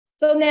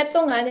So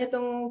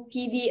netong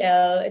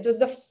PVL, it was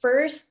the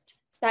first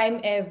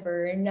time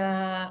ever na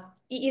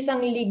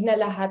iisang league na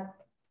lahat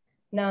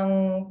ng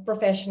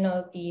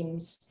professional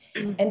teams.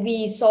 And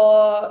we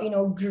saw,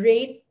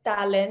 great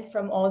talent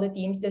from all the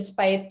teams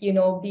despite,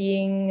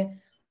 being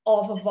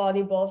off of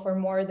volleyball for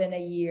more than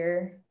a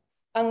year.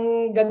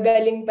 Ang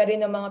gagaling pa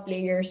rin ng mga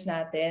players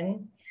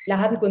natin.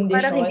 Lahat condition.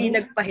 Parang hindi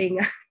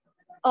nagpahinga.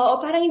 Oo,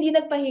 parang hindi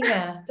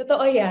nagpahinga.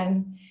 Totoo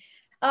yan.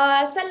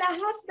 Sa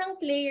lahat ng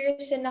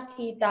players na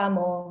nakita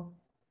mo,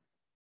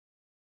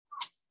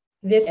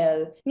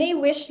 may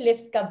wish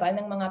list ka ba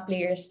ng mga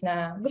players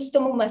na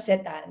gusto mong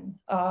masetan?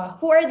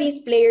 Who are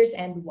these players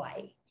and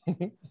why?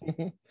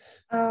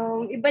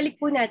 Ibalik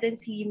po natin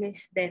si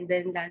Miss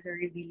Denden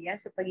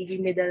Lazaro-Revilla sa pagiging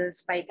middle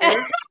spiker.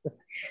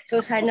 So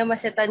sana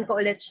masetan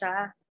ko ulit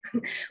siya.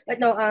 But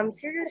no,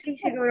 seriously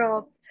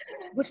siguro,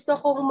 gusto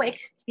kong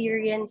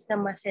ma-experience na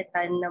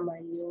masetan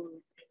naman yung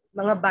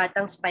mga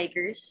batang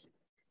spikers.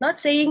 Not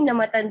saying na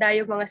matanda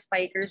yung mga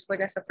spikers ko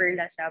nasa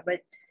Perlas,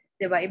 but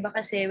diba, iba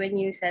kasi when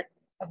you set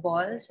a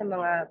ball sa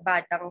mga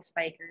batang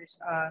spikers,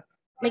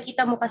 may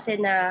kita mo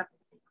kasi na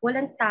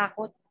walang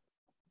takot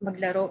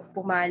maglaro,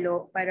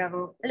 pumalo.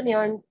 Parang, alam mo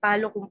yun,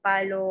 palo kung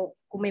palo.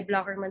 Kung may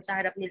blocker man sa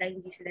harap nila,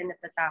 hindi sila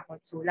natatakot.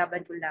 So,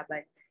 laban kung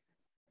laban.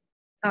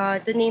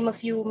 To name a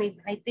few,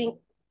 I think,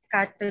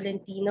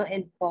 Tolentino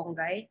and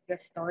Ponggay,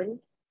 Gaston.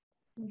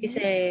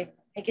 Kasi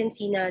I can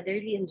see na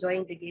they're really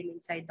enjoying the game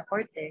inside the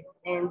court eh.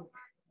 And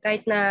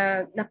kahit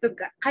na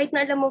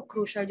alam mo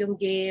crucial yung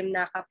game,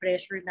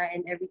 naka-pressure na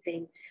and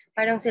everything,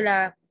 parang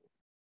sila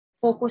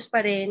focus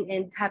pa rin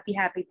and happy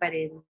pa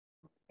rin.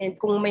 And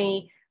kung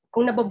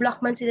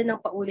nabablock man sila ng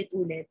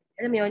paulit-ulit,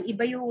 alam mo yun,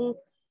 iba yung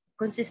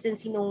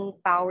consistency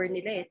ng power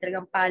nila eh.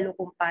 Talagang palo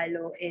kung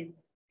palo. And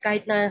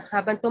kahit na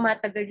habang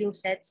tumatagal yung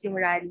sets, yung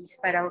rallies,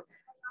 parang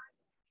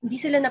hindi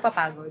sila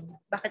napapagod.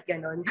 Bakit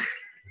ganon?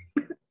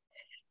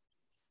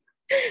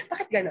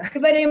 Bakit ganon?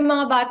 Iba na yung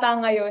mga bata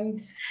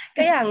ngayon.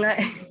 Kaya nga.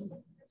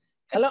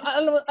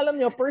 Alam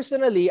nyo,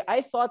 personally,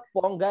 I thought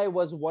Ponggay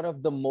was one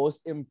of the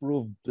most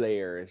improved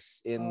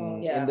players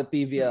in the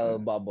PVL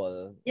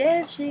bubble.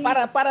 Yes, she.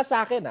 Para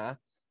sa akin,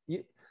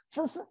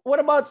 what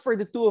about for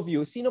the two of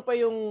you? Sino pa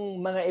yung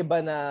mga iba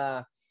na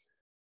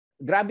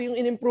grabe yung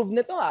in-improve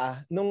nito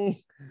nung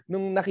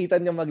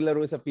nakita niya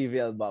maglaro sa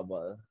PVL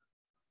bubble?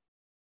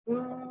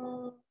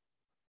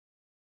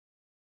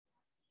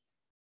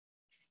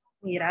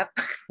 Hirap.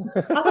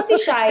 Ako si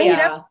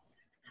Shaya.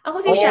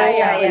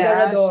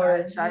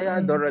 Shaya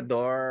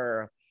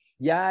Adorador.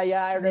 Yeah,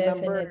 I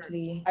remember.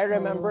 Definitely. I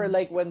remember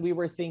like when we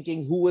were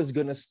thinking who was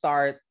gonna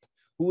start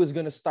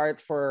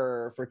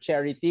for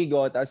Cherry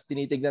Tigo, tapos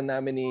tinitignan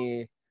namin ni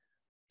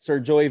Sir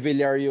Joy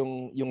Villar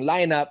yung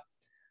lineup.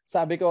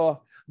 Sabi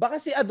ko,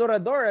 baka si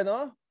Adorador,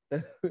 ano?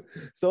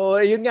 So,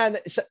 yun nga,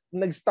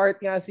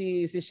 nag-start nga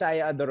si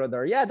Shaya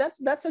Adorador. Yeah,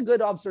 that's a good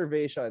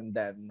observation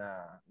then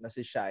na si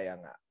Shaya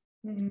nga.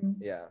 Mm-hmm.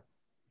 Yeah.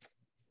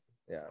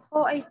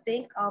 I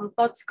think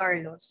Tots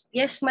Carlos.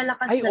 Yes,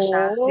 malakas na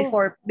siya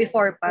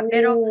before pa.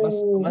 Pero mas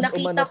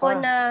nakita ko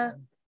na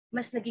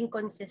mas naging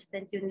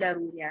consistent yung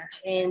laro niya.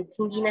 And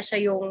hindi na siya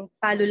yung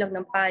palo lang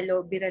ng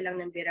palo, bira lang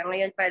ng bira.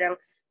 Ngayon parang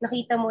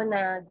nakita mo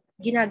na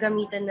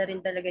ginagamitan na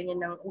rin talaga niya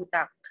ng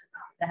utak.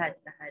 Lahat.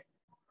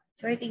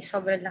 So I think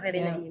sobrang laki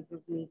rin ng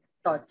improvement.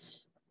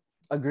 Tots.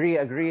 Agree.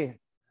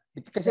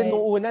 Kasi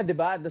nung una, di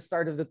ba, at the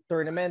start of the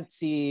tournament,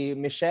 si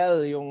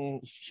Michelle,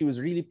 she was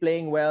really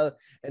playing well.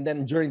 And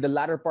then during the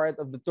latter part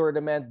of the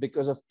tournament,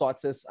 because of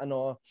Tots'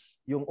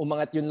 yung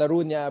umangat yung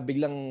laro niya,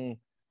 biglang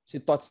si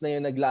Tots na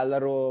yung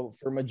naglalaro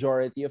for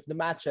majority of the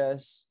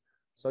matches.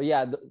 So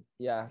yeah,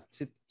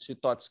 si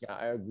Tots nga,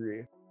 I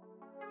agree.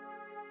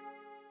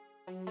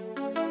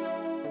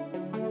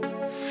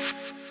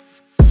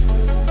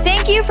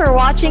 Thank you for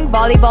watching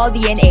Volleyball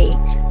DNA.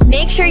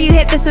 Make sure you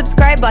hit the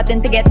subscribe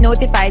button to get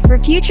notified for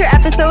future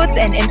episodes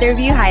and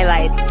interview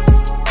highlights.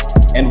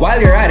 And while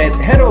you're at it,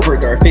 head over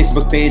to our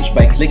Facebook page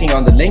by clicking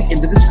on the link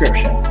in the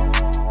description.